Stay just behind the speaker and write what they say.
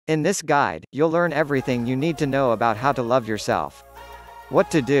In this guide, you'll learn everything you need to know about how to love yourself. What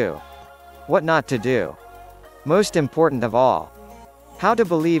to do. What not to do. Most important of all. How to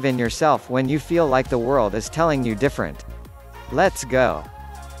believe in yourself when you feel like the world is telling you different. Let's go.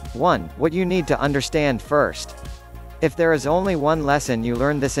 1. What you need to understand first. If there is only one lesson you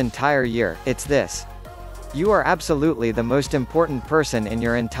learn this entire year, it's this. You are absolutely the most important person in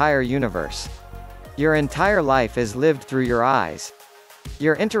your entire universe. Your entire life is lived through your eyes.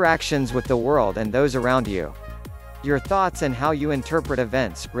 Your interactions with the world and those around you. Your thoughts and how you interpret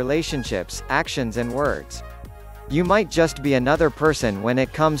events, relationships, actions and words. You might just be another person when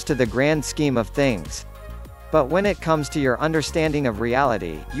it comes to the grand scheme of things. But when it comes to your understanding of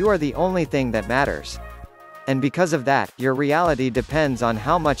reality, you are the only thing that matters. And because of that, your reality depends on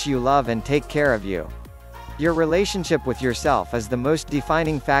how much you love and take care of you. Your relationship with yourself is the most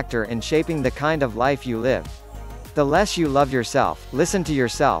defining factor in shaping the kind of life you live. The less you love yourself, listen to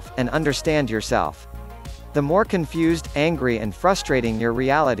yourself, and understand yourself, the more confused, angry and frustrating your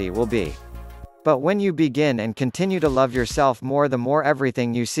reality will be. But when you begin and continue to love yourself more, the more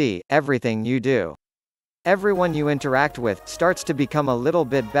everything you see, everything you do, everyone you interact with, starts to become a little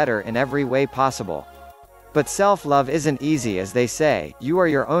bit better in every way possible. But self-love isn't easy, as they say, you are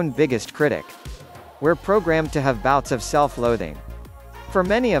your own biggest critic. We're programmed to have bouts of self-loathing. For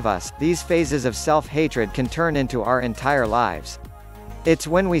many of us, these phases of self-hatred can turn into our entire lives. It's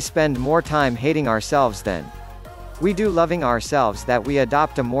when we spend more time hating ourselves than we do loving ourselves that we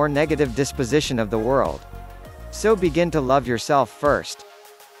adopt a more negative disposition of the world. So begin to love yourself first.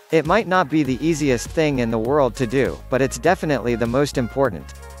 It might not be the easiest thing in the world to do, but it's definitely the most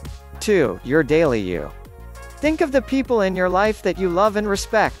important. 2. Your daily you. Think of the people in your life that you love and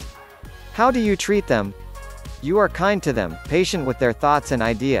respect. How do you treat them? You are kind to them, patient with their thoughts and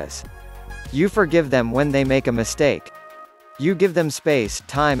ideas. You forgive them when they make a mistake. You give them space,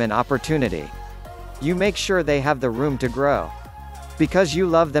 time and opportunity. You make sure they have the room to grow. Because you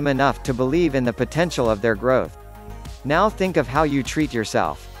love them enough to believe in the potential of their growth. Now think of how you treat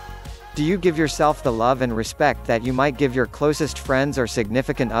yourself. Do you give yourself the love and respect that you might give your closest friends or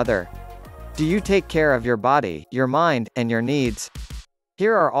significant other? Do you take care of your body, your mind, and your needs?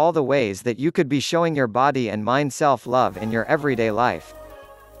 Here are all the ways that you could be showing your body and mind self-love in your everyday life.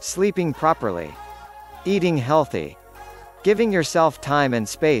 Sleeping properly. Eating healthy. Giving yourself time and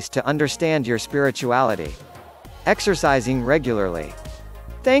space to understand your spirituality. Exercising regularly.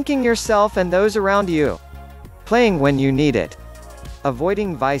 Thanking yourself and those around you. Playing when you need it.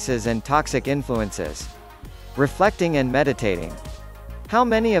 Avoiding vices and toxic influences. Reflecting and meditating. How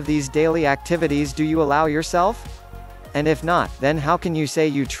many of these daily activities do you allow yourself? And if not, then how can you say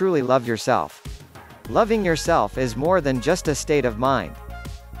you truly love yourself? Loving yourself is more than just a state of mind.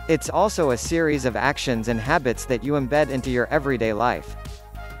 It's also a series of actions and habits that you embed into your everyday life.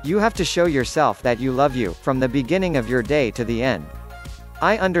 You have to show yourself that you love you, from the beginning of your day to the end.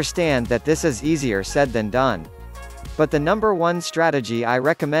 I understand that this is easier said than done. But the number one strategy I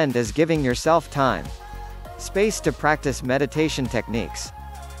recommend is giving yourself time. Space to practice meditation techniques.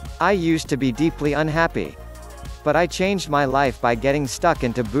 I used to be deeply unhappy. But I changed my life by getting stuck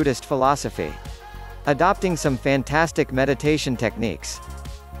into Buddhist philosophy. Adopting some fantastic meditation techniques.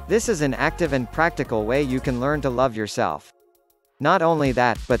 This is an active and practical way you can learn to love yourself. Not only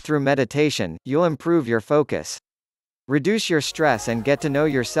that, but through meditation, you'll improve your focus, reduce your stress and get to know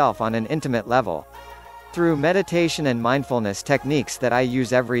yourself on an intimate level. Through meditation and mindfulness techniques that I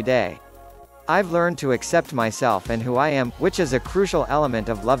use every day, I've learned to accept myself and who I am, which is a crucial element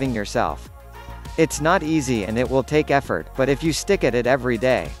of loving yourself. It's not easy and it will take effort, but if you stick at it every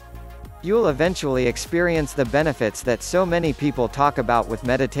day, you'll eventually experience the benefits that so many people talk about with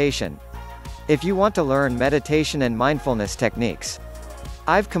meditation. If you want to learn meditation and mindfulness techniques,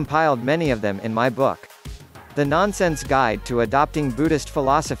 I've compiled many of them in my book, The Nonsense Guide to Adopting Buddhist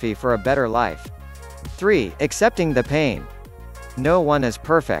Philosophy for a Better Life. 3. Accepting the pain. No one is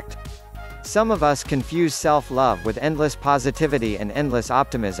perfect. Some of us confuse self-love with endless positivity and endless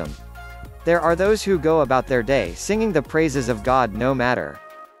optimism. There are those who go about their day singing the praises of God no matter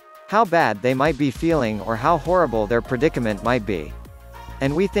how bad they might be feeling or how horrible their predicament might be.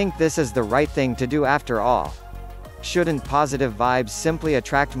 And we think this is the right thing to do after all. Shouldn't positive vibes simply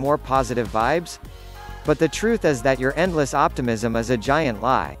attract more positive vibes? But the truth is that your endless optimism is a giant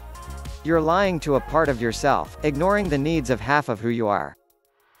lie. You're lying to a part of yourself, ignoring the needs of half of who you are.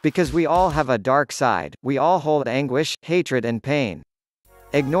 Because we all have a dark side, we all hold anguish, hatred and pain.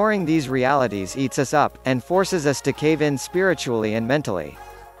 Ignoring these realities eats us up, and forces us to cave in spiritually and mentally.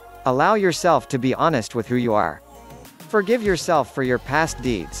 Allow yourself to be honest with who you are. Forgive yourself for your past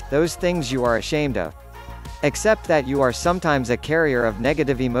deeds, those things you are ashamed of. Accept that you are sometimes a carrier of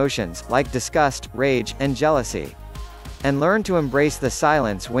negative emotions, like disgust, rage, and jealousy. And learn to embrace the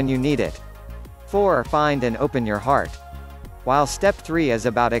silence when you need it. 4. Find and open your heart. While step 3 is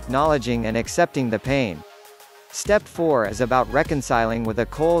about acknowledging and accepting the pain, step 4 is about reconciling with a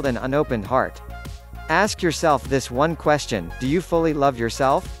cold and unopened heart. Ask yourself this one question: do you fully love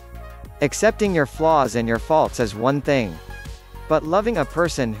yourself? Accepting your flaws and your faults is one thing. But loving a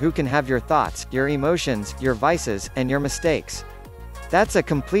person who can have your thoughts, your emotions, your vices, and your mistakes, that's a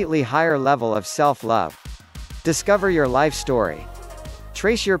completely higher level of self-love. Discover your life story.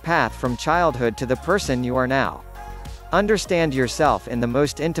 Trace your path from childhood to the person you are now. Understand yourself in the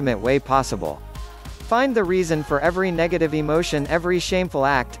most intimate way possible. Find the reason for every negative emotion, every shameful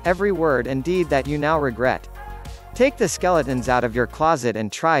act, every word and deed that you now regret. Take the skeletons out of your closet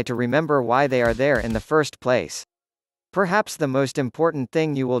and try to remember why they are there in the first place. Perhaps the most important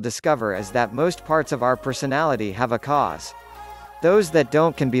thing you will discover is that most parts of our personality have a cause. Those that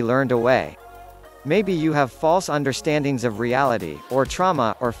don't can be learned away. Maybe you have false understandings of reality, or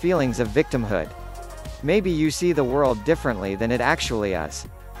trauma, or feelings of victimhood. Maybe you see the world differently than it actually is.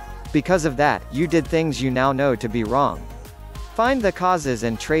 Because of that, you did things you now know to be wrong. Find the causes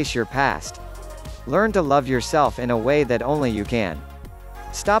and trace your past. Learn to love yourself in a way that only you can.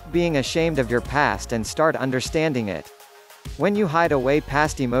 Stop being ashamed of your past and start understanding it. When you hide away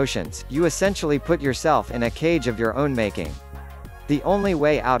past emotions, you essentially put yourself in a cage of your own making. The only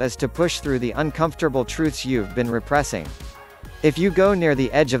way out is to push through the uncomfortable truths you've been repressing. If you go near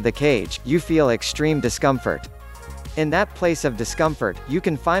the edge of the cage, you feel extreme discomfort. In that place of discomfort, you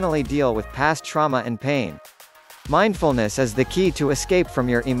can finally deal with past trauma and pain. Mindfulness is the key to escape from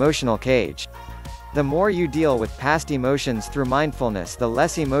your emotional cage. The more you deal with past emotions through mindfulness, the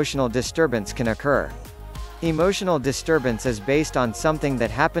less emotional disturbance can occur. Emotional disturbance is based on something that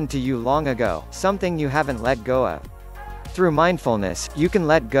happened to you long ago, something you haven't let go of. Through mindfulness, you can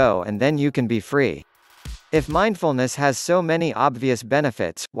let go and then you can be free. If mindfulness has so many obvious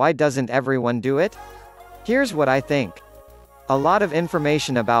benefits, why doesn't everyone do it? Here's what I think. A lot of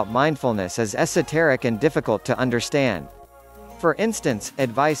information about mindfulness is esoteric and difficult to understand. For instance,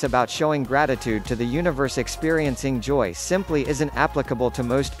 advice about showing gratitude to the universe, experiencing joy, simply isn't applicable to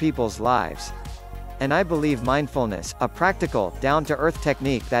most people's lives. And I believe mindfulness, a practical, down-to-earth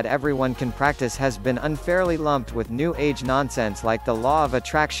technique that everyone can practice, has been unfairly lumped with New Age nonsense like the law of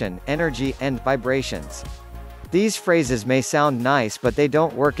attraction, energy, and vibrations. These phrases may sound nice, but they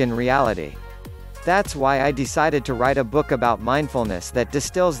don't work in reality. That's why I decided to write a book about mindfulness that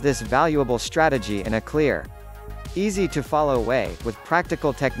distills this valuable strategy in a clear, easy-to-follow way, with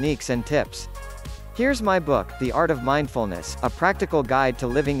practical techniques and tips. Here's my book, The Art of Mindfulness, a practical guide to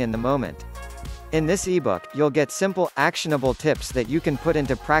living in the moment. In this ebook, you'll get simple, actionable tips that you can put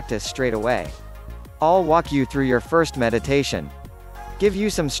into practice straight away. I'll walk you through your first meditation, give you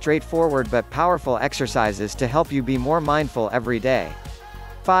some straightforward but powerful exercises to help you be more mindful every day.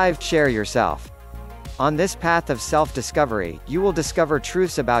 5. Share yourself. On this path of self-discovery, you will discover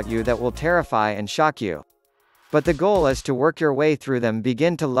truths about you that will terrify and shock you. But the goal is to work your way through them.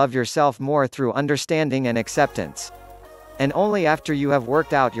 Begin to love yourself more through understanding and acceptance. And only after you have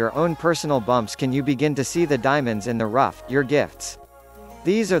worked out your own personal bumps can you begin to see the diamonds in the rough, your gifts.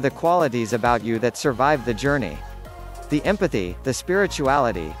 These are the qualities about you that survive the journey. The empathy, the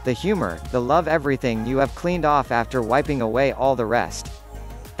spirituality, the humor, the love, everything you have cleaned off after wiping away all the rest.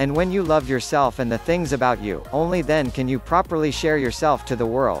 And when you love yourself and the things about you, only then can you properly share yourself to the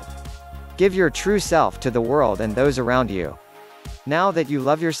world. Give your true self to the world and those around you. Now that you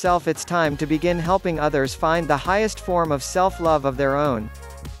love yourself, it's time to begin helping others find the highest form of self-love of their own.